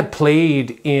he had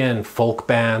played in folk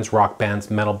bands, rock bands,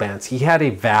 metal bands. He had a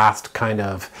vast kind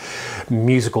of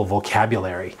musical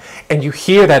vocabulary. And you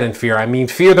hear that in Fear. I mean,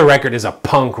 Fear the record is a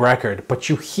punk record, but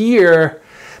you hear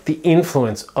the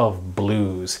influence of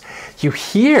blues. You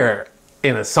hear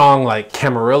in a song like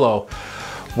Camarillo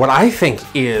what I think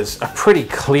is a pretty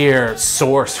clear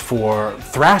source for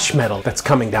thrash metal that's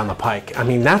coming down the pike. I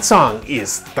mean, that song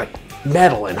is like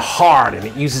metal and hard, and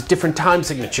it uses different time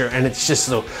signature, and it's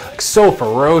just so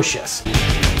ferocious.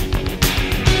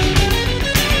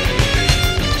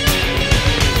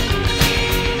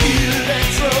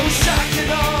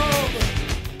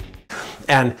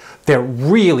 And they're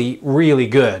really, really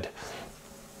good.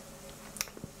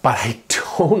 But I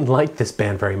don't like this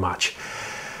band very much.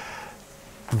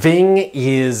 Ving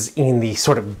is in the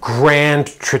sort of grand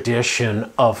tradition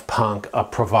of punk, a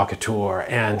provocateur,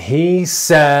 and he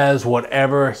says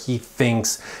whatever he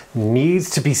thinks needs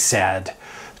to be said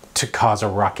to cause a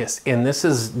ruckus. And this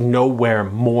is nowhere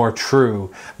more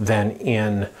true than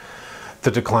in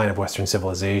The Decline of Western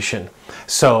Civilization.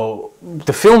 So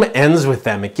the film ends with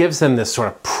them. It gives them this sort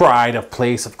of pride of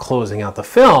place of closing out the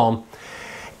film.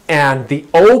 And the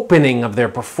opening of their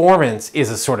performance is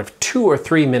a sort of 2 or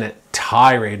 3 minute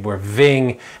tirade where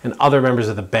Ving and other members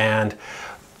of the band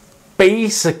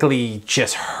basically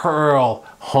just hurl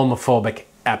homophobic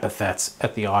epithets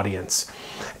at the audience.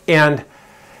 And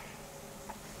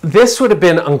this would have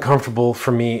been uncomfortable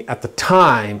for me at the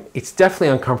time. It's definitely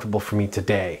uncomfortable for me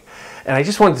today. And I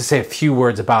just wanted to say a few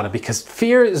words about it because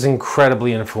Fear is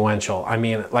incredibly influential. I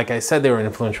mean, like I said, they were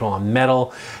influential on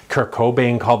metal. Kurt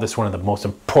Cobain called this one of the most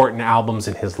important albums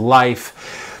in his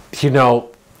life. You know,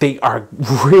 they are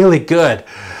really good.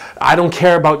 I Don't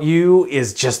Care About You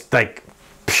is just like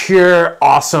pure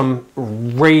awesome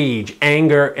rage,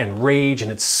 anger and rage,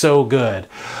 and it's so good.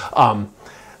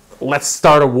 Let's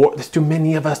Start a War. There's too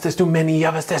many of us, there's too many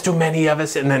of us, there's too many of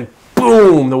us, and then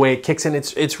boom, the way it kicks in,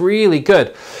 it's really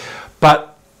good.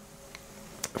 But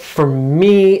for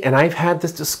me, and I've had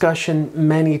this discussion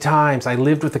many times, I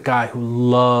lived with a guy who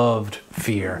loved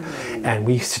Fear, and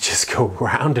we used to just go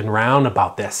round and round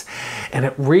about this. And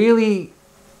it really,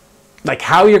 like,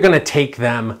 how you're going to take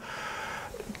them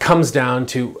comes down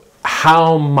to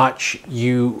how much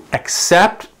you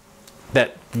accept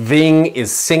that Ving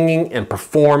is singing and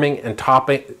performing and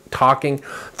talking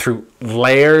through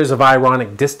layers of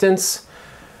ironic distance,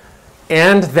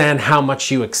 and then how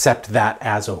much you accept that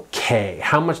as okay.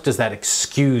 How much does that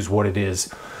excuse what it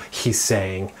is he's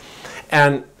saying?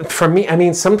 And for me, I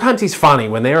mean, sometimes he's funny.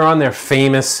 When they were on their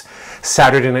famous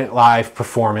Saturday Night Live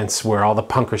performance where all the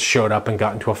punkers showed up and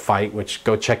got into a fight, which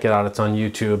go check it out, it's on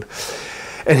YouTube.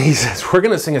 And he says, we're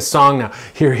going to sing a song now.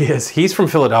 Here he is. He's from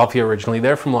Philadelphia originally.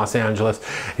 They're from Los Angeles.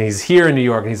 And he's here in New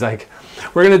York. And he's like,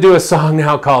 we're going to do a song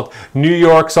now called New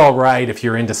York's All Right If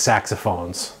You're Into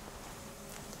Saxophones.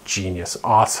 Genius.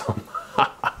 Awesome.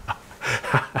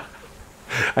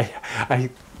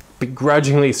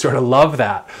 begrudgingly sort of love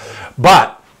that.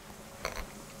 But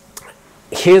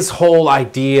his whole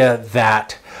idea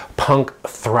that punk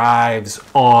thrives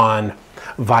on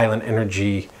violent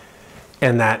energy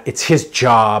and that it's his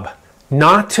job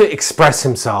not to express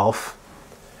himself,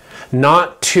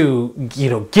 not to, you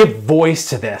know, give voice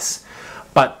to this,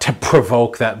 but to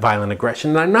provoke that violent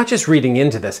aggression. And I'm not just reading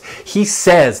into this. He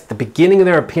says at the beginning of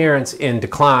their appearance in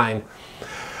Decline,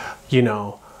 you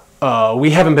know,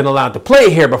 we haven't been allowed to play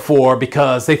here before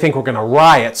because they think we're going to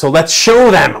riot. So let's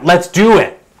show them. Let's do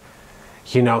it.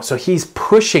 You know, so he's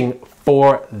pushing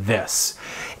for this.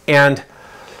 And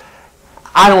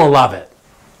I don't love it.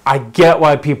 I get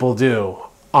why people do.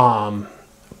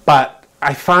 But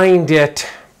I find it,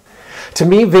 to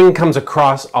me, Ving comes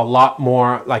across a lot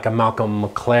more like a Malcolm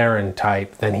McLaren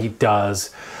type than he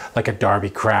does like a Darby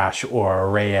Crash or a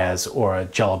Reyes or a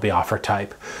Jello Biafra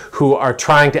type, who are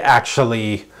trying to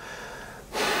actually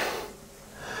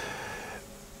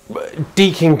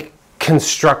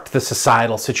deconstruct the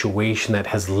societal situation that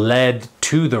has led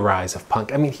to the rise of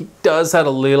punk. I mean, he does that a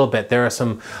little bit. There are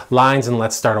some lines in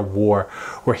Let's Start a War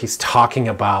where he's talking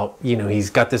about, you know, he's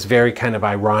got this very kind of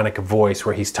ironic voice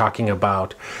where he's talking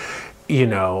about, you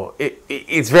know,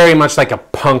 it's very much like a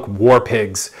punk War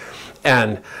Pigs,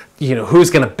 and, you know, who's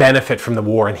going to benefit from the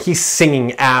war, and he's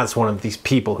singing as one of these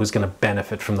people who's going to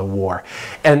benefit from the war.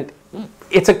 And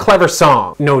it's a clever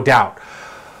song, no doubt.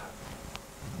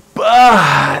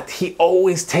 But he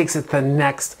always takes it the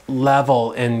next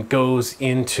level and goes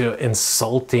into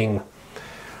insulting.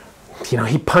 You know,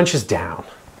 he punches down.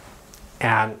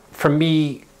 And for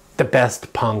me, the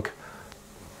best punk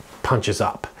punches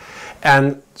up.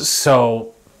 And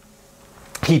so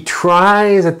he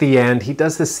tries at the end, he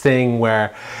does this thing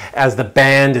where as the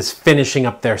band is finishing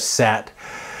up their set,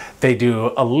 they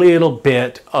do a little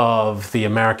bit of the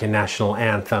American national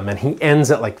anthem, and he ends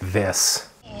it like this.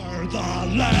 For the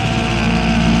land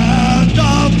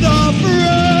of the free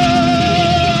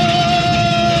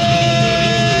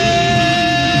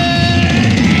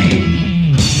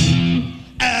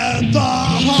and the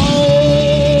hobos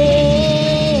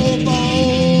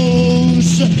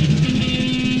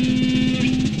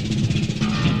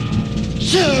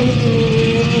too.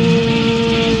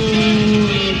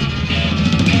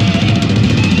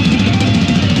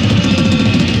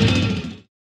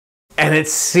 And it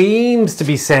seems to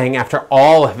be saying, after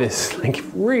all of his like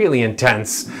really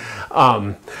intense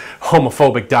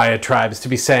homophobic diatribes, to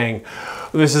be saying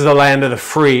this is the land of the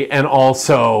free and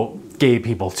also gay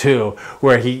people too,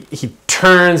 where he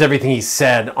turns everything he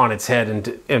said on its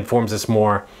head and forms this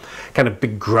more kind of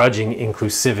begrudging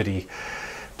inclusivity.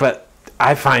 But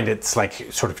I find it's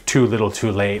like sort of too little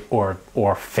too late, or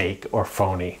fake or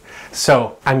phony.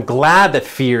 So I'm glad that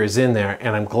Fear is in there,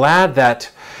 and I'm glad that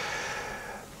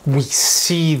we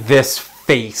see this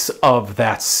face of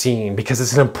that scene, because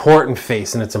it's an important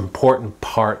face and it's an important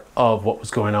part of what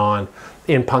was going on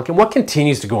in punk and what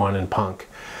continues to go on in punk.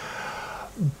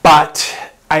 But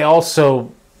I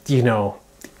also, you know,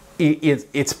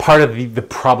 it's part of the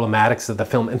problematics of the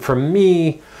film. And for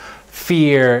me,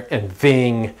 Fear and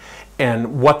Ving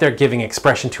and what they're giving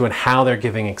expression to and how they're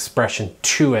giving expression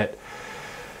to it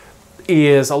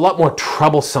is a lot more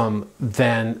troublesome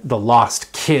than the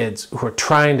lost kids who are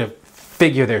trying to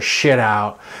figure their shit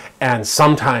out, and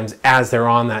sometimes as they're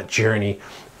on that journey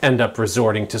end up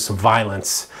resorting to some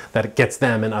violence that gets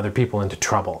them and other people into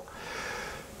trouble.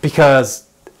 Because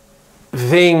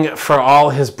Ving, for all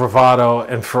his bravado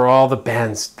and for all the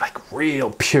band's like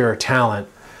real pure talent,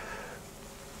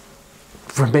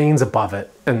 remains above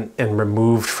it and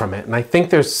removed from it. And I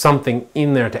think there's something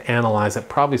in there to analyze that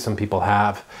probably some people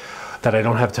have, that I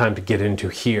don't have time to get into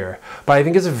here. But I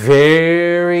think it's a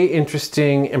very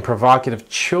interesting and provocative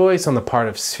choice on the part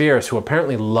of Spheeris, who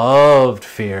apparently loved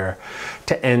Fear,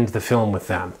 to end the film with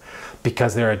them.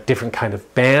 Because they're a different kind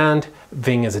of band.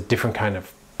 Ving is a different kind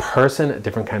of person, a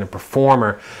different kind of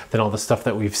performer than all the stuff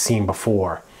that we've seen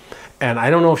before. And I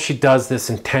don't know if she does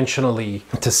this intentionally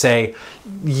to say,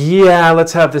 yeah,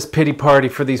 let's have this pity party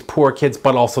for these poor kids,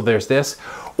 but also there's this.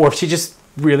 Or if she just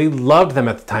really loved them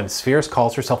at the time. Spheeris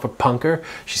calls herself a punker.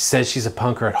 She says she's a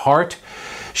punker at heart.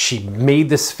 She made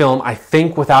this film, I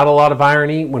think, without a lot of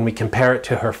irony when we compare it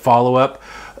to her follow-up,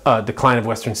 Decline of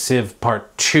Western Civ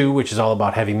Part 2, which is all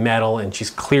about heavy metal, and she's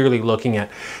clearly looking at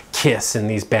Kiss and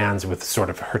these bands with sort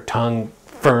of her tongue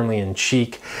firmly in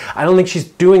cheek. I don't think she's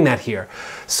doing that here.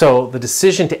 So the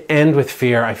decision to end with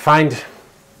Fear, I find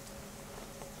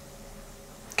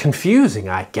confusing,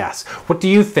 I guess. What do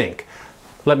you think?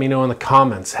 Let me know in the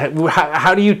comments.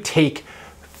 How do you take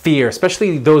Fear,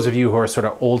 especially those of you who are sort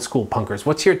of old school punkers?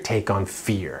 What's your take on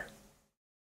Fear?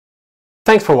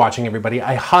 thanks for watching, everybody.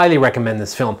 I highly recommend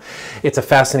this film. It's a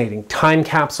fascinating time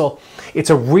capsule. It's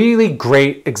a really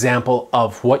great example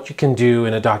of what you can do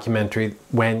in a documentary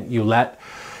when you let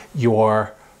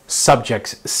your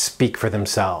subjects speak for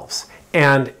themselves.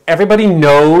 And everybody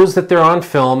knows that they're on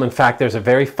film. In fact, there's a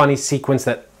very funny sequence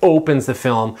that opens the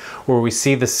film where we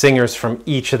see the singers from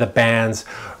each of the bands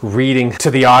reading to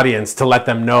the audience to let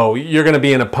them know you're going to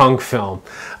be in a punk film,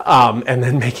 and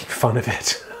then making fun of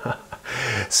it.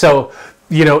 So,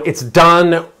 you know, it's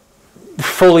done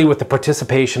fully with the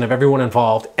participation of everyone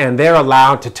involved, and they're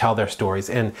allowed to tell their stories.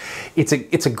 And it's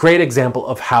a great example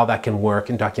of how that can work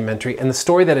in documentary. And the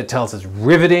story that it tells is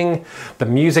riveting, the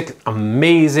music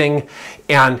amazing,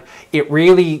 and it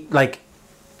really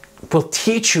will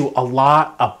teach you a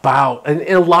lot about, and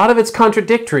a lot of it's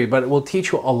contradictory, but it will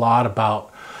teach you a lot about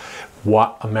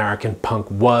what American punk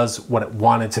was, what it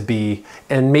wanted to be,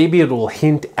 and maybe it will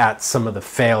hint at some of the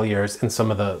failures and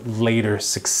some of the later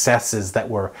successes that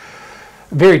were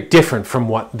very different from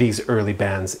what these early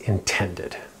bands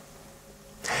intended.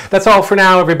 That's all for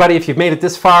now, everybody. If you've made it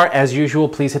this far, as usual,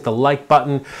 please hit the like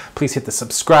button, please hit the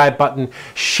subscribe button,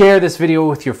 share this video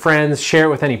with your friends, share it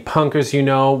with any punkers you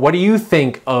know. What do you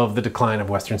think of the decline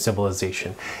of Western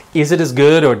civilization? Is it as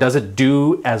good, or does it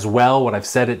do as well what I've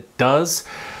said it does?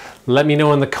 Let me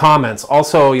know in the comments.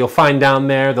 Also, you'll find down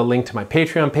there the link to my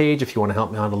Patreon page if you want to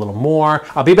help me out a little more.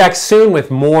 I'll be back soon with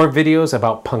more videos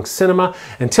about punk cinema.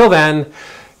 Until then,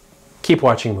 keep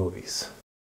watching movies.